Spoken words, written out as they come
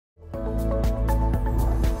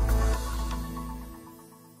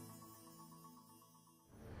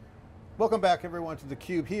Welcome back everyone to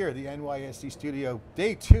theCUBE here at the NYSE studio.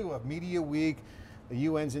 Day 2 of Media Week. The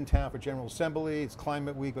UN's in town for General Assembly, it's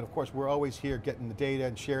Climate Week, but of course we're always here getting the data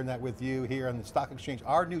and sharing that with you here on the Stock Exchange.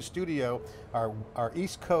 Our new studio, our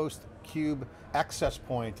East Coast CUBE access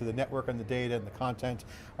point to the network and the data and the content.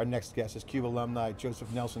 Our next guest is CUBE alumni,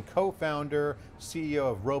 Joseph Nelson, co-founder,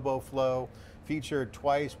 CEO of Roboflow, featured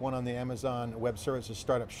twice, one on the Amazon Web Services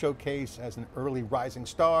Startup Showcase as an early rising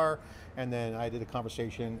star, and then I did a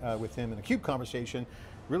conversation with him in a CUBE conversation,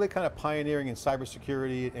 really kind of pioneering in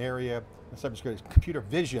cybersecurity area, cybersecurity, computer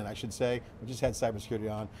vision, I should say. We just had cybersecurity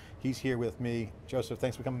on. He's here with me. Joseph,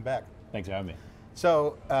 thanks for coming back. Thanks for having me.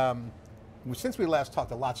 So, since we last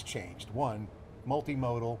talked, a lot's changed. One,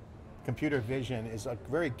 multimodal, computer vision is a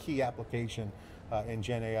very key application in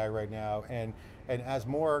Gen AI right now, and as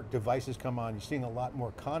more devices come on, you're seeing a lot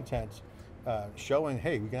more content showing,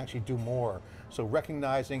 hey, we can actually do more. So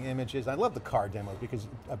recognizing images, I love the car demos because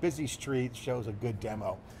a busy street shows a good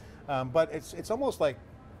demo. But it's almost like,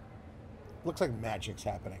 looks like magic's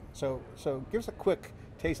happening. So give us a quick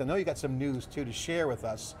taste. I know you got some news too to share with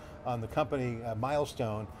us on the company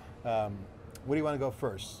milestone. Where do you want to go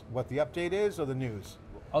first? What the update is or the news?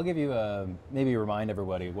 I'll give you maybe remind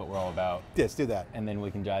everybody what we're all about. Yes, do that. And then we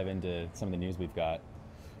can dive into some of the news we've got.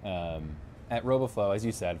 At Roboflow, as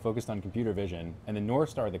you said, focused on computer vision, and the North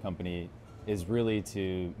Star of the company is really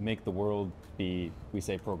to make the world be, we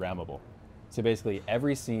say, programmable. So basically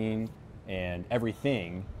every scene and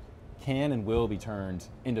everything can and will be turned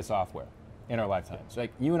into software in our lifetime. So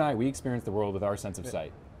like you and I, we experience the world with our sense of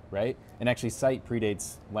sight, right? And actually sight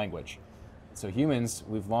predates language. So humans,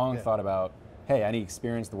 we've long thought about, hey, I need to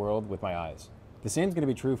experience the world with my eyes. The same is going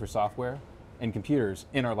to be true for software and computers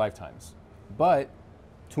in our lifetimes. But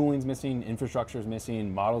tooling's missing, infrastructure is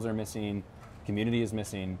missing, models are missing, community is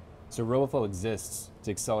missing. So Roboflow exists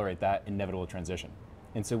to accelerate that inevitable transition.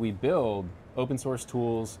 And so we build open source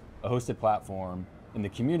tools, a hosted platform, in the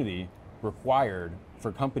community required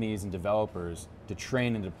for companies and developers to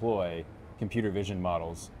train and deploy computer vision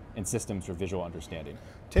models and systems for visual understanding.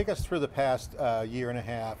 Take us through the past year and a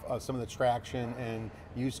half of some of the traction and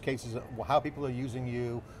use cases, how people are using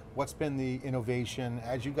you, what's been the innovation,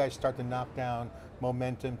 as you guys start to knock down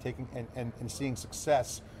momentum, taking and seeing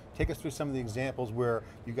success. Take us through some of the examples where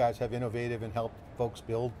you guys have innovated and helped folks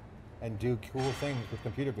build and do cool things with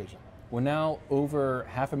computer vision. Well, now over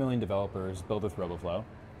 500,000 developers build with Roboflow,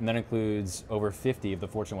 and that includes over 50 of the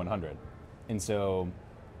Fortune 100. And so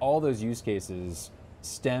all those use cases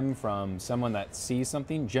stem from someone that sees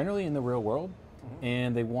something, generally in the real world,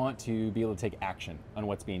 and they want to be able to take action on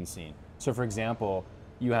what's being seen. So for example,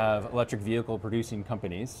 you have electric vehicle producing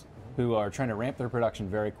companies who are trying to ramp their production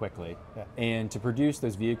very quickly. And to produce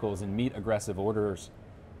those vehicles and meet aggressive orders,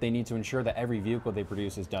 they need to ensure that every vehicle they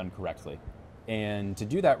produce is done correctly. And to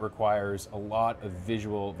do that requires a lot of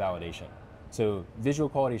visual validation. So visual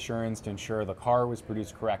quality assurance to ensure the car was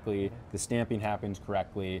produced correctly, the stamping happens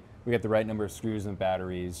correctly, we get the right number of screws and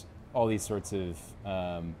batteries, all these sorts of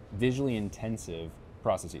visually intensive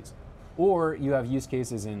processes. Or you have use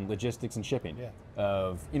cases in logistics and shipping.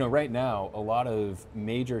 Of, right now, a lot of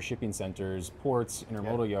major shipping centers, ports,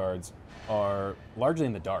 intermodal yards are largely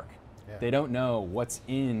in the dark. They don't know what's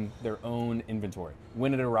in their own inventory,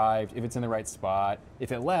 when it arrived, if it's in the right spot,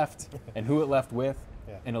 if it left, and who it left with.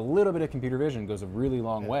 And a little bit of computer vision goes a really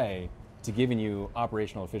long way to giving you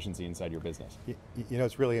operational efficiency inside your business. You know,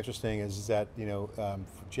 what's really interesting is that,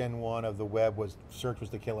 Gen 1 of the web was, search was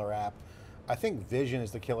the killer app. I think vision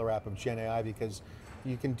is the killer app of Gen AI because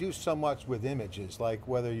you can do so much with images, like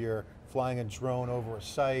whether you're flying a drone over a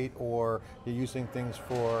site or you're using things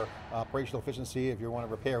for operational efficiency if you want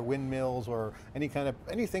to repair windmills or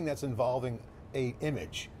anything that's involving a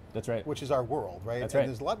image. That's right. Which is our world, right? That's and right.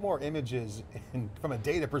 There's a lot more images from a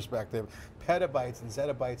data perspective, petabytes and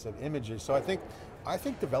zettabytes of images. So I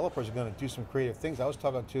think developers are going to do some creative things. I was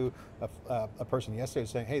talking to a person yesterday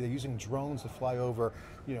saying, hey, they're using drones to fly over,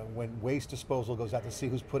 when waste disposal goes out to see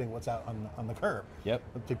who's putting what's out on the curb.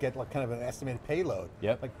 To get like kind of an estimated payload.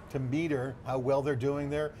 Like to meter how well they're doing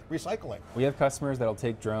their recycling. We have customers that'll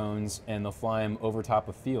take drones and they'll fly them over top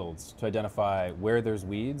of fields to identify where there's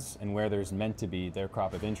weeds and where there's meant to be their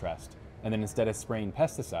crop of interest. And then instead of spraying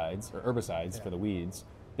pesticides or herbicides for the weeds,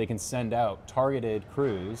 they can send out targeted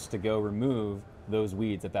crews to go remove those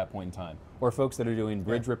weeds at that point in time. Or folks that are doing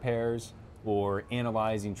bridge repairs or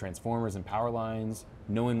analyzing transformers and power lines,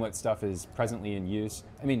 knowing what stuff is presently in use.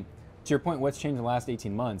 I mean, to your point, what's changed in the last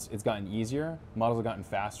 18 months, it's gotten easier, models have gotten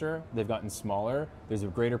faster, they've gotten smaller, there's a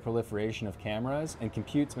greater proliferation of cameras, and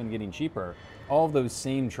compute's been getting cheaper. All of those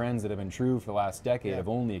same trends that have been true for the last decade have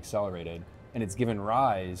only accelerated, and it's given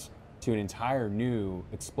rise to an entire new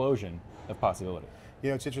explosion of possibility. You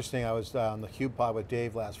know, it's interesting, I was on the CUBE pod with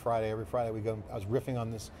Dave last Friday. Every Friday we go, I was riffing on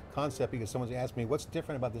this concept because someone's asked me, what's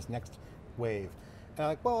different about this next wave? And I'm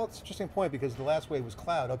like, well, it's an interesting point because the last wave was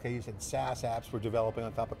cloud. Okay, you said SaaS apps were developing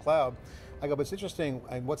on top of cloud. I go, but it's interesting,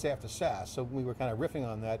 and what's after SaaS? So we were kind of riffing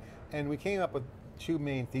on that, and we came up with two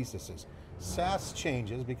main theses. SaaS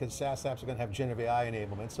changes because SaaS apps are going to have generative AI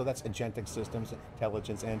enablement, so that's agentic systems,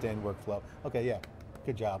 intelligence, end-to-end workflow. Okay, yeah,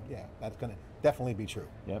 good job. Yeah, that's going to definitely be true.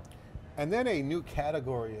 Yep. And then a new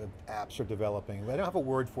category of apps are developing. I don't have a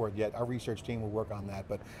word for it yet. Our research team will work on that,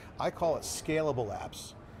 but I call it scalable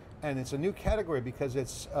apps. And it's a new category because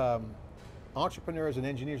it's entrepreneurs and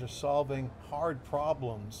engineers are solving hard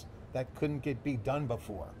problems that couldn't be done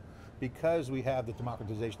before. Because we have the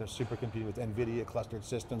democratization of supercomputing with NVIDIA clustered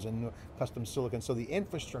systems and custom silicon, so the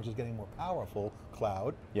infrastructure is getting more powerful,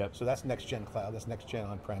 cloud. Yep. So that's next gen cloud, that's next gen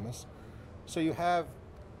on-premise. So you have,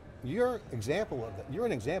 you're an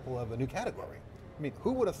example of a new category. I mean,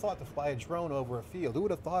 who would have thought to fly a drone over a field? Who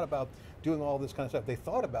would have thought about doing all this kind of stuff? They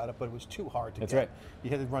thought about it, but it was too hard to get. That's right. You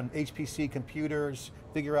had to run HPC computers,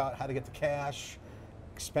 figure out how to get the cache,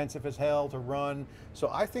 expensive as hell to run. So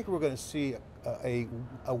I think we're going to see a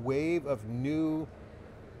wave of new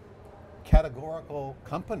categorical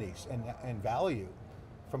companies and value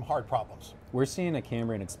from hard problems. We're seeing a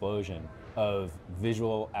Cambrian explosion of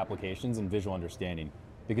visual applications and visual understanding.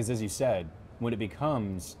 Because as you said, when it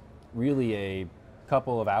becomes really a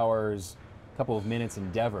couple of hours, couple of minutes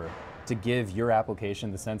endeavor to give your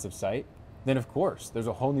application the sense of sight, then of course, there's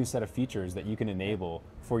a whole new set of features that you can enable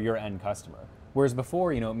for your end customer. Whereas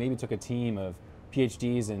before, it maybe took a team of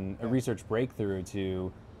PhDs and a research breakthrough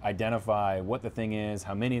to identify what the thing is,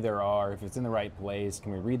 how many there are, if it's in the right place,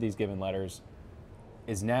 can we read these given letters,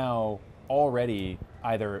 is now already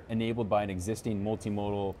either enabled by an existing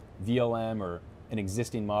multimodal VLM or an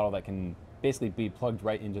existing model that can basically be plugged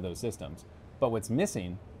right into those systems. But what's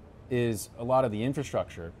missing is a lot of the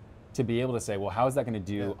infrastructure to be able to say, well, how is that going to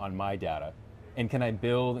do on my data? And can I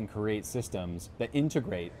build and create systems that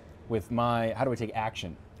integrate with how do I take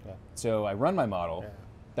action? So I run my model,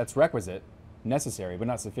 that's requisite, necessary, but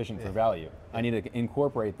not sufficient for value. I need to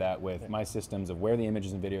incorporate that with my systems of where the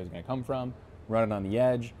images and videos are going to come from, run it on the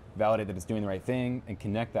edge, validate that it's doing the right thing, and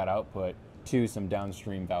connect that output to some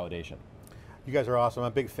downstream validation. You guys are awesome. I'm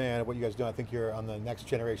a big fan of what you guys do. I think you're on the next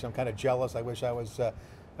generation. I'm kind of jealous. I wish I was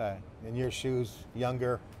in your shoes,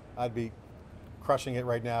 younger. I'd be crushing it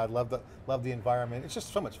right now. I'd love the environment. It's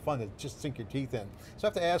just so much fun to just sink your teeth in. So I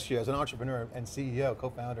have to ask you, as an entrepreneur and CEO,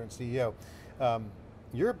 co-founder and CEO,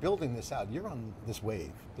 you're building this out. You're on this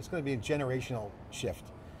wave. It's going to be a generational shift.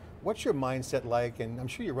 What's your mindset like? And I'm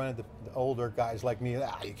sure you run into the older guys like me.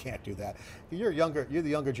 You can't do that. You're the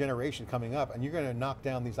younger generation coming up, and you're going to knock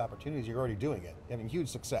down these opportunities. You're already doing it, having huge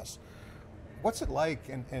success. What's it like,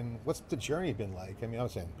 and what's the journey been like? I mean, I'm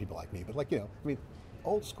saying people like me, but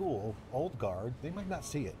old school, old guard, they might not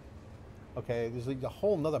see it. Okay, there's a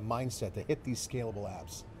whole nother mindset to hit these scalable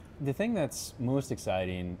apps. The thing that's most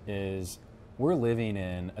exciting is we're living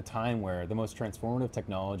in a time where the most transformative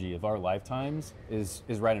technology of our lifetimes is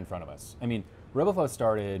right in front of us. I mean, Roboflow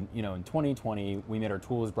started, in 2020, we made our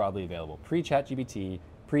tools broadly available. Pre-ChatGPT,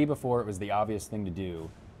 before it was the obvious thing to do,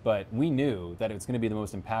 but we knew that it's going to be the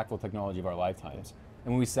most impactful technology of our lifetimes.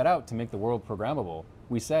 And when we set out to make the world programmable,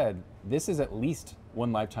 we said, this is at least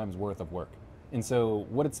one lifetime's worth of work. And so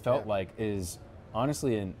what it's felt like is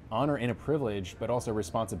honestly an honor and a privilege, but also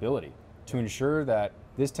responsibility to ensure that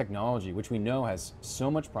this technology, which we know has so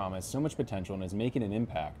much promise, so much potential, and is making an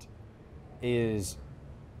impact, is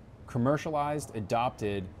commercialized,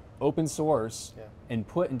 adopted, open source, and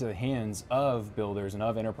put into the hands of builders and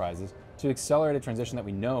of enterprises to accelerate a transition that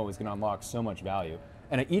we know is going to unlock so much value.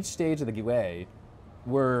 And at each stage of the way,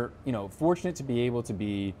 we're fortunate to be able to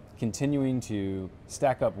be continuing to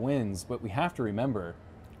stack up wins, but we have to remember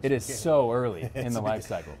it is so early in the life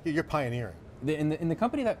cycle. You're pioneering. In the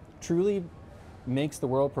company that truly makes the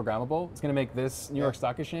world programmable, it's going to make this New York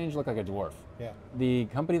Stock Exchange look like a dwarf. Yeah. The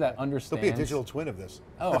company that understands... There'll be a digital twin of this.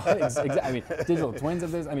 Oh, exactly. I mean, digital twins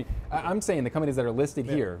of this. I mean, I'm saying the companies that are listed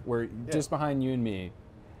here, were just behind you and me,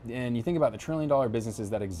 and you think about the trillion-dollar businesses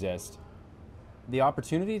that exist, the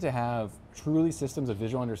opportunity to have truly systems of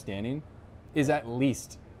visual understanding is at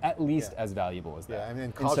least as valuable as that. Yeah, I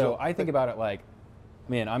mean, and so I think about it like,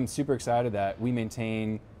 man, I'm super excited that we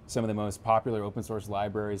maintain some of the most popular open source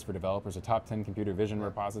libraries for developers, a top 10 computer vision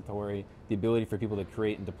repository, the ability for people to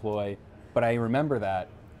create and deploy. But I remember that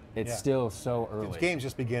it's still so early. This game's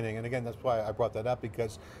just beginning, and again, that's why I brought that up,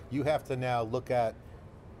 because you have to now look at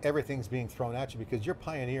everything's being thrown at you because you're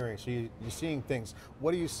pioneering, so you're seeing things.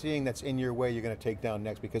 What are you seeing that's in your way you're going to take down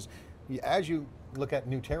next? Because as you look at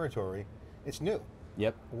new territory, it's new.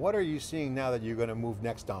 Yep. What are you seeing now that you're going to move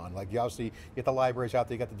next on? Like you obviously get the libraries out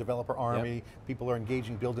there, you got the developer army, people are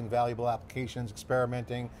engaging, building valuable applications,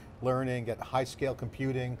 experimenting, learning, get high scale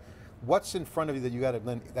computing. What's in front of you that you got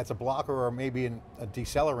to, that's a blocker or maybe a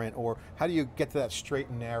decelerant, or how do you get to that straight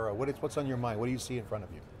and narrow? What's on your mind? What do you see in front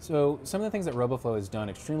of you? So some of the things that Roboflow has done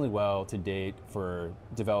extremely well to date for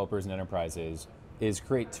developers and enterprises is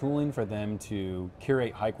create tooling for them to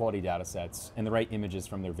curate high quality data sets and the right images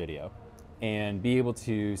from their video, and be able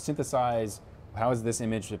to synthesize how is this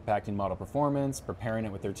image impacting model performance, preparing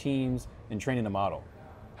it with their teams, and training the model.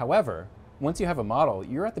 However, once you have a model,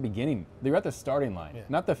 you're at the beginning, you're at the starting line,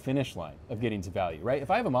 not the finish line of getting to value, right? If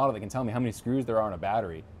I have a model that can tell me how many screws there are on a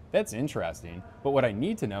battery, that's interesting, but what I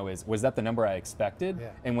need to know is, was that the number I expected?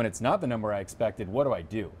 And when it's not the number I expected, what do I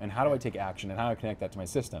do? And how do I take action, and how do I connect that to my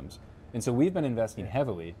systems? And so we've been investing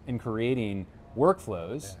heavily in creating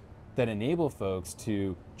workflows that enable folks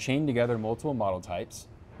to chain together multiple model types,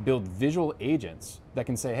 build visual agents that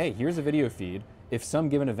can say, hey, here's a video feed. If some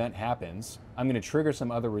given event happens, I'm going to trigger some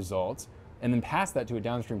other results, and then pass that to a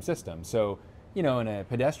downstream system. So, you know, in a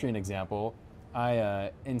pedestrian example,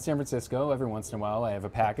 in San Francisco, every once in a while, I have a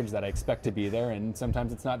package that I expect to be there, and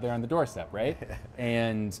sometimes it's not there on the doorstep, right?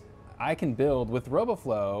 And I can build with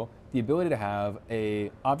Roboflow the ability to have a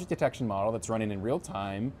object detection model that's running in real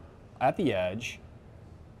time at the edge,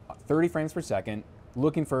 30 frames per second,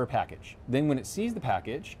 looking for a package. Then when it sees the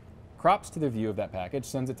package, crops to the view of that package,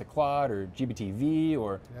 sends it to Claude or GBTV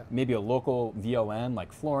or maybe a local VLN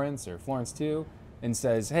like Florence or Florence 2, and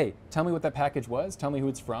says, hey, tell me what that package was, tell me who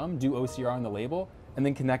it's from, do OCR on the label, and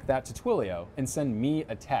then connect that to Twilio and send me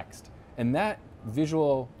a text. And that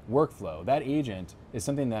visual workflow, that agent, is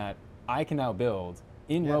something that I can now build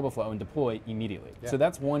in Roboflow and deploy immediately. So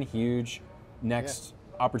that's one huge next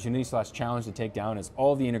opportunity / challenge to take down, is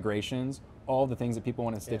all the integrations, all the things that people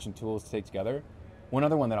want to stitch and tools to take together. One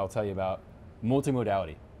other one that I'll tell you about,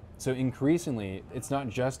 multimodality. So increasingly, it's not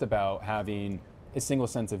just about having a single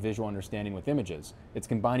sense of visual understanding with images. It's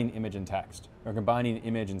combining image and text, or combining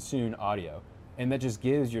image and soon audio. And that just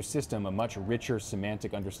gives your system a much richer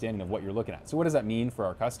semantic understanding of what you're looking at. So what does that mean for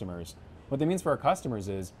our customers? What that means for our customers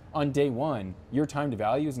is, on day one, your time to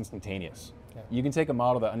value is instantaneous. You can take a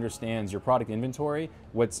model that understands your product inventory,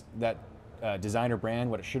 what's that designer brand,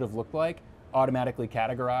 what it should have looked like, automatically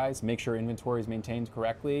categorize, make sure inventory is maintained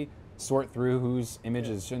correctly, sort through whose image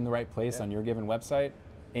is in the right place on your given website,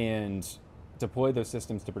 and deploy those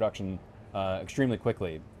systems to production extremely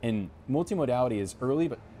quickly. And multimodality is early,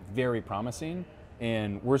 but very promising.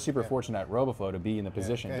 And we're super fortunate at Roboflow to be in the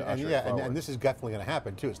position to usher it forward. And this is definitely going to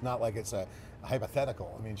happen too. It's not like it's a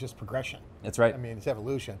hypothetical. I mean, it's just progression. That's right. I mean, it's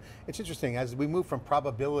evolution. It's interesting, as we move from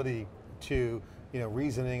probability to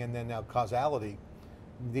reasoning and then now causality,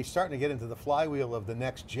 they're starting to get into the flywheel of the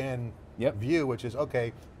next gen view, which is,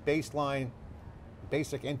 okay, baseline,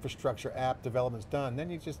 basic infrastructure app development's done,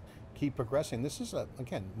 then you just keep progressing. This is,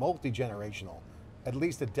 again, multi-generational, at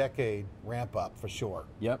least a decade ramp up for sure.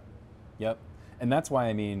 Yep. And that's why,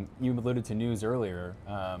 I mean, you alluded to news earlier.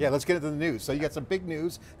 Yeah, let's get into the news. So you got some big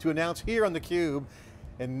news to announce here on theCUBE,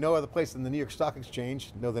 and no other place than the New York Stock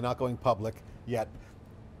Exchange. No, they're not going public yet.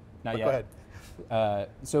 Not yet. Go ahead.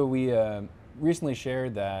 So we recently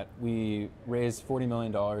shared that we raised $40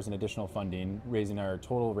 million in additional funding, raising our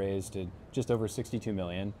total raise to just over $62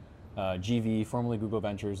 million. GV, formerly Google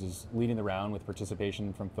Ventures, is leading the round with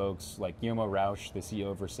participation from folks like Guillermo Rauch, the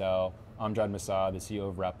CEO of Vercel, Amjad Masad, the CEO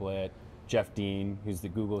of Replit, Jeff Dean, who's the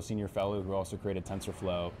Google Senior Fellow who also created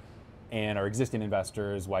TensorFlow, and our existing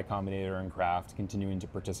investors, Y Combinator and Kraft, continuing to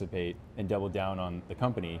participate and double down on the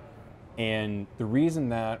company. And the reason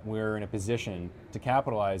that we're in a position to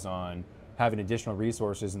capitalize on having additional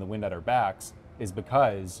resources and the wind at our backs is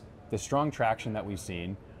because the strong traction that we've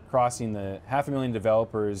seen, crossing the 500,000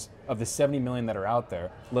 developers of the 70 million that are out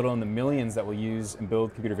there, let alone the millions that will use and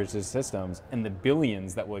build computer vision systems, and the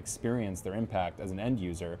billions that will experience their impact as an end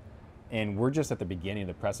user. And we're just at the beginning of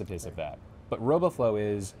the precipice of that. But Roboflow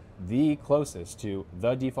is the closest to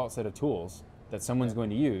the default set of tools that someone's going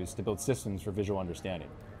to use to build systems for visual understanding.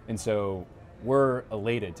 And so we're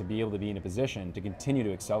elated to be able to be in a position to continue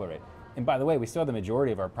to accelerate. And by the way, we still have the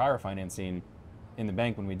majority of our prior financing in the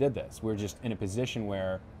bank when we did this. We're just in a position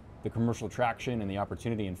where the commercial traction and the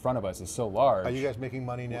opportunity in front of us is so large. Are you guys making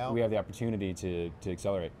money now? We have the opportunity to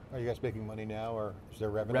accelerate. Are you guys making money now, or is there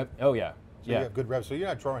revenue? Oh yeah. So you have good revenue, so you're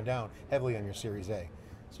not drawing down heavily on your Series A.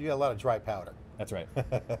 So you got a lot of dry powder. That's right.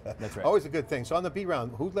 That's right. Always a good thing. So on the B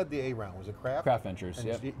round, who led the A round? Was it Kraft? Kraft Ventures. And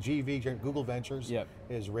yep. GV, Google Ventures,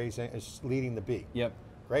 is leading the B. Yep.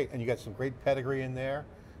 Great, and you got some great pedigree in there.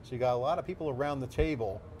 So you got a lot of people around the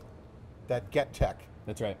table that get tech.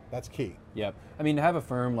 That's right. That's key. Yep. I mean, to have a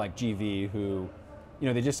firm like GV who,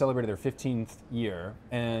 they just celebrated their 15th year,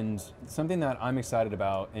 and something that I'm excited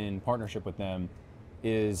about in partnership with them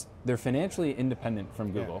is they're financially independent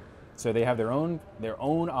from Google. Yeah. So they have their own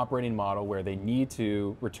operating model where they need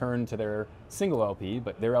to return to their single LP,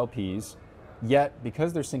 but they're LPs. Yet,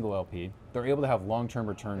 because they're single LP, they're able to have long-term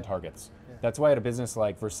return targets. Yeah. That's why at a business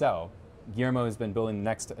like Vercel, Guillermo has been building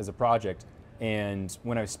Next as a project, and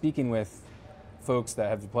when I was speaking with folks that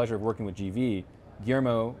have the pleasure of working with GV,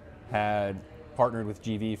 Guillermo had partnered with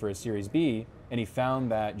GV for a Series B, and he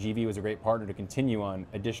found that GV was a great partner to continue on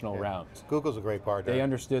additional rounds. Google's a great partner. They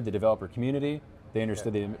understood the developer community, they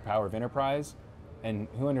understood the power of enterprise, and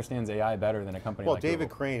who understands AI better than a company like David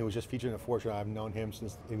Google? Crane, who was just featured in a Fortune, I've known him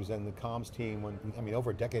since he was in the comms team,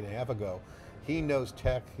 over a decade and a half ago. He knows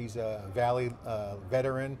tech, he's a Valley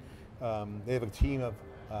veteran. They have a team of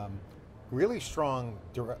really strong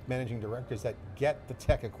managing directors that get the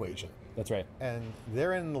tech equation. That's right. And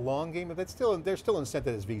they're in the long game, but they're still incented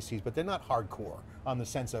as VCs, but they're not hardcore on the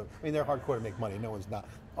sense of, they're hardcore to make money. No one's not.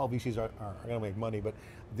 All VCs are going to make money, but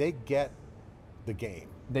they get the game.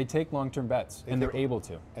 They take long-term bets, and they're able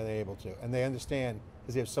to. And they're able to. And they understand,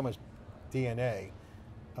 because they have so much DNA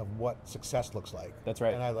of what success looks like. That's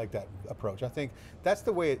right. And I like that approach. I think that's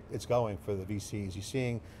the way it's going for the VCs. You're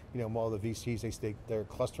seeing, all the VCs, they're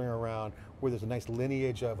clustering around where there's a nice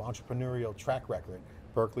lineage of entrepreneurial track record.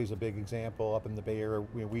 Berkeley's a big example up in the Bay Area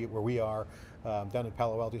where we are. Down in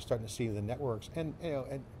Palo Alto, you're starting to see the networks, and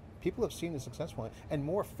people have seen the successful, and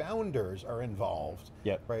more founders are involved.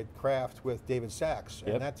 Yep. Right, Kraft with David Sachs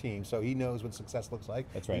and that team, so he knows what success looks like.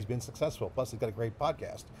 That's right. He's been successful, plus he's got a great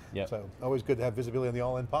podcast. Yep. So always good to have visibility on the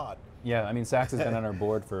All In Pod. Yeah, I mean, Sachs has been on our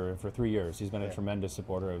board for 3 years. He's been a tremendous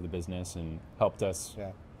supporter of the business and helped us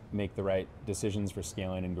make the right decisions for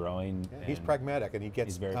scaling and growing. Yeah, he's pragmatic, and he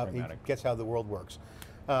gets how the world works.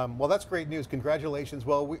 Well, that's great news. Congratulations.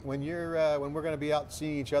 Well, when we're going to be out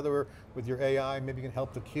seeing each other with your AI, maybe you can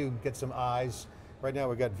help theCUBE get some eyes. Right now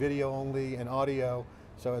we've got video only and audio.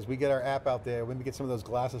 So as we get our app out there, when we get some of those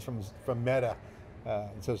glasses from Meta,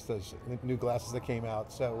 so it's those new glasses that came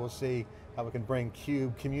out. So we'll see how we can bring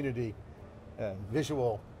CUBE community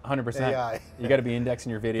visual 100%. AI. You got to be indexing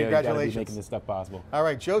your video. Congratulations. You got to be making this stuff possible. All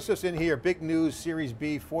right, Joseph's in here. Big news, Series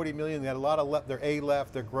B, 40 million. They had a lot of they're A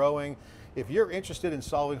left, they're growing. If you're interested in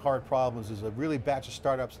solving hard problems, there's a really batch of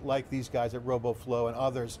startups like these guys at Roboflow and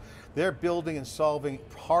others. They're building and solving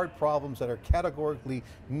hard problems that are categorically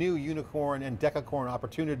new unicorn and decacorn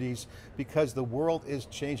opportunities because the world is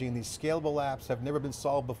changing. These scalable apps have never been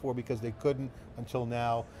solved before because they couldn't until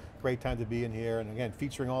now. Great time to be in here, and again,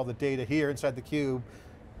 featuring all the data here inside theCUBE.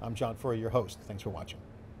 I'm John Furrier, your host. Thanks for watching.